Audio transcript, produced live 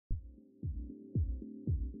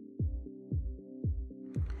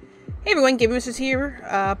Hey everyone, Game Mrs. here,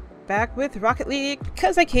 back with Rocket League,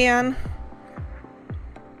 because I can.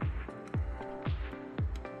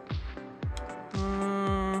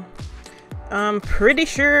 I'm pretty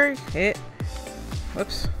sure it...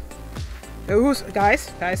 Whoops. Ooh,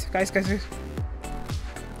 guys.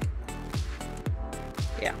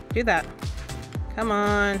 Yeah, do that. Come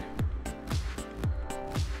on.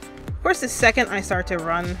 Of course, the second I start to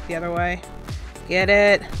run the other way. Get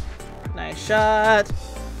it. Nice shot.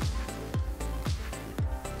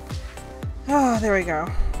 Oh, there we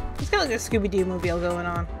go. It's got like a Scooby-Doo mobile going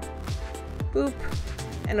on. Boop.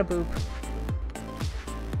 And a boop.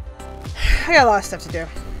 I got a lot of stuff to do.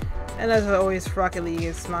 And as always, Rocket League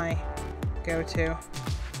is my go-to.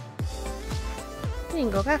 You can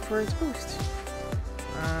go back for its boost.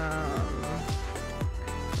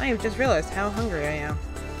 I have just realized how hungry I am.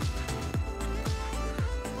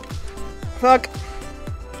 Fuck.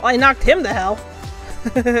 Well, I knocked him to hell.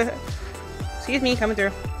 Excuse me, coming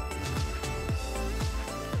through.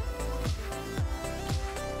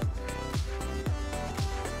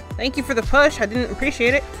 Thank you for the push. I didn't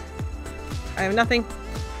appreciate it. I have nothing.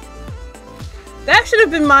 That should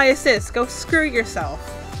have been my assist. Go screw yourself.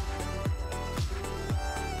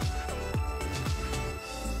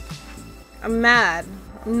 I'm mad.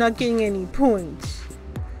 I'm not getting any points.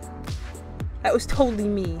 That was totally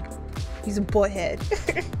me. He's a butthead.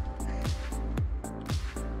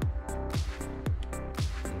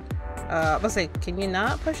 Let's say, can you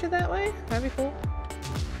not push it that way? That'd be cool.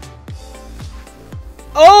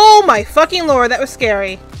 Oh my fucking lord, that was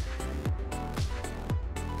scary.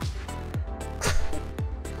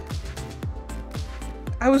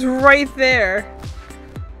 I was right there.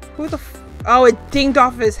 Who the f- Oh, it dinged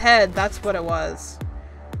off his head. That's what it was.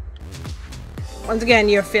 Once again,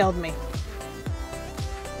 you have failed me.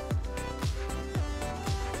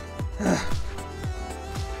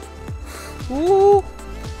 Ooh.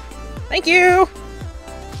 Thank you!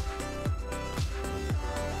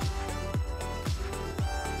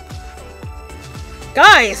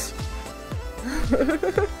 Guys!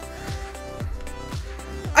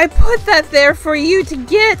 I put that there for you to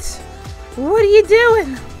get! What are you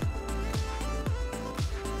doing?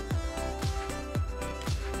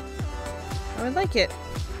 I would like it.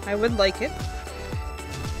 I would like it.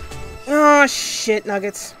 Oh shit,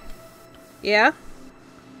 Nuggets. Yeah?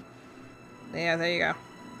 Yeah, there you go.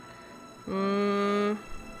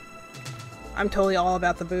 I'm totally all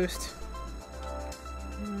about the boost.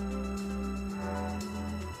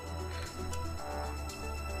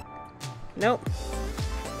 Nope.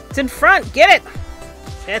 It's in front! Get it!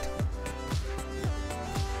 Shit.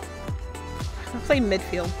 I'll play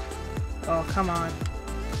midfield. Oh, come on.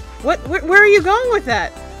 What? Where are you going with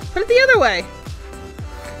that? Put it the other way!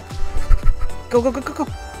 Go, go, go, go, go!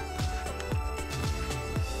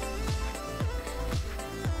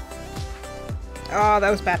 Oh, that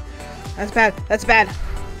was bad. That's bad. That's bad.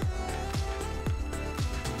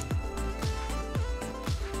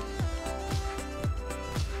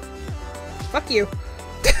 Fuck you.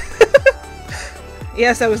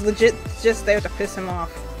 Yes, I was legit just there to piss him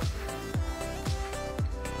off.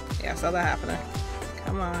 Yeah, I saw that happening.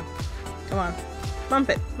 Come on. Come on. Bump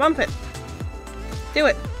it. Bump it. Do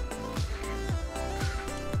it.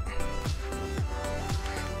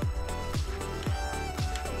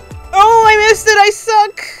 Oh, I missed it! I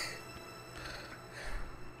suck!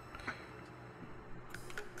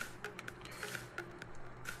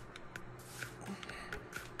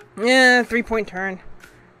 Yeah, 3-point turn.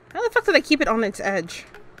 How the fuck did I keep it on its edge?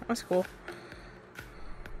 That was cool.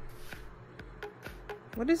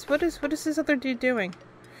 What is this other dude doing?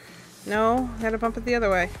 No, gotta bump it the other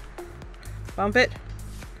way. Bump it.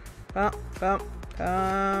 Bump, bump,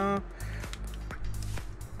 bump.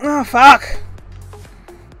 Oh, fuck!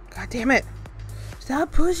 God damn it.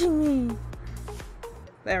 Stop pushing me.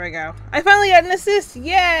 There we go. I finally got an assist!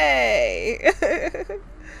 Yay!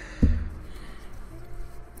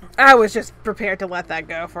 I was just prepared to let that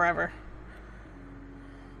go forever.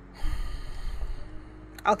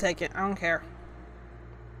 I'll take it. I don't care.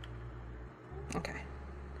 Okay.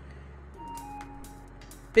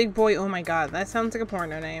 Big boy, oh my god. That sounds like a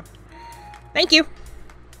porno name. Thank you!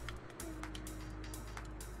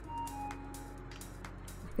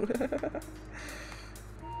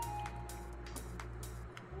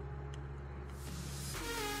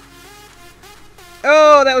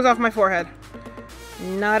 Oh, that was off my forehead.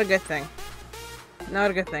 Not a good thing. Not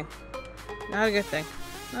a good thing. Not a good thing.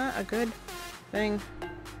 Not a good thing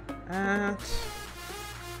at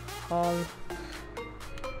all.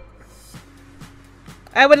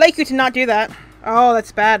 I would like you to not do that. Oh,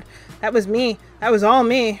 that's bad. That was me. That was all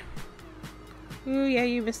me. Ooh, yeah,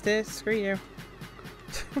 you missed it. Screw you.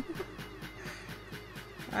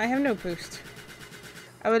 I have no boost.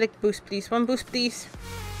 I would like boost, please. One boost, please.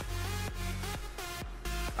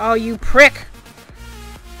 Oh, you prick!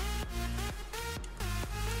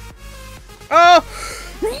 Oh!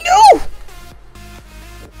 No!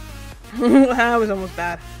 That was almost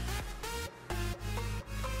bad.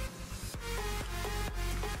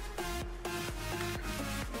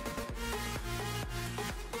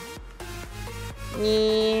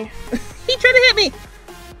 Yeah. He tried to hit me!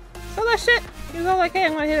 Saw that shit? He was all like, hey,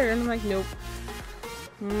 I'm gonna hit her. And I'm like, nope.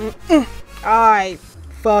 I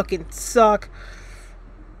fucking suck.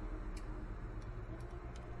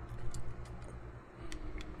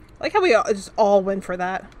 Like how we just all went for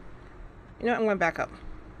that. You know what? I'm going back up.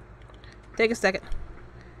 Take a second.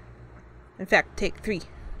 In fact, take 3.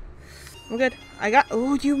 I'm good. I got...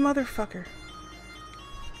 Oh, you motherfucker.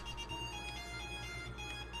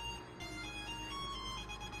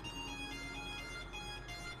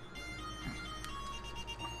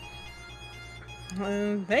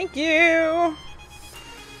 Thank you.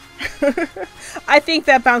 I think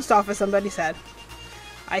that bounced off of somebody's head.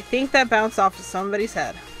 I think that bounced off of somebody's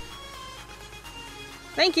head.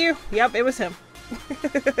 Thank you. Yep, it was him.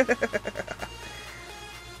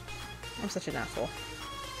 I'm such an asshole.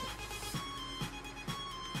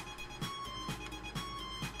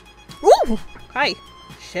 Ooh! Hi.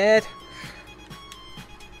 Shit.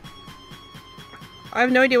 I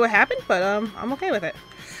have no idea what happened, but I'm okay with it.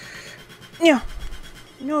 Yeah.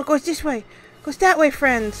 No, it goes this way. It goes that way,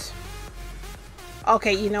 friends.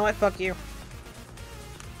 Okay, you know what? Fuck you.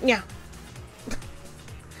 Yeah.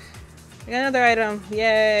 I got another item.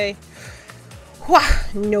 Yay. Wah!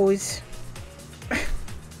 Nose.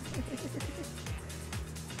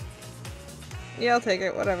 Yeah, I'll take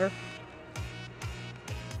it. Whatever.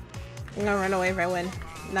 I'm gonna run away if I win.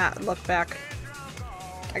 Not look back.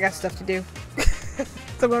 I got stuff to do.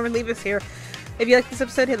 So I'm gonna leave this here. If you like this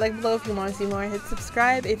episode, hit like below. If you want to see more, hit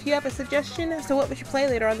subscribe. If you have a suggestion as to what we should play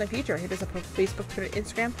later on in the future, hit us up on Facebook, Twitter,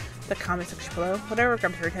 Instagram, the comment section below, whatever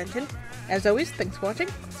grabs your attention. As always, thanks for watching.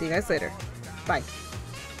 See you guys later. Bye.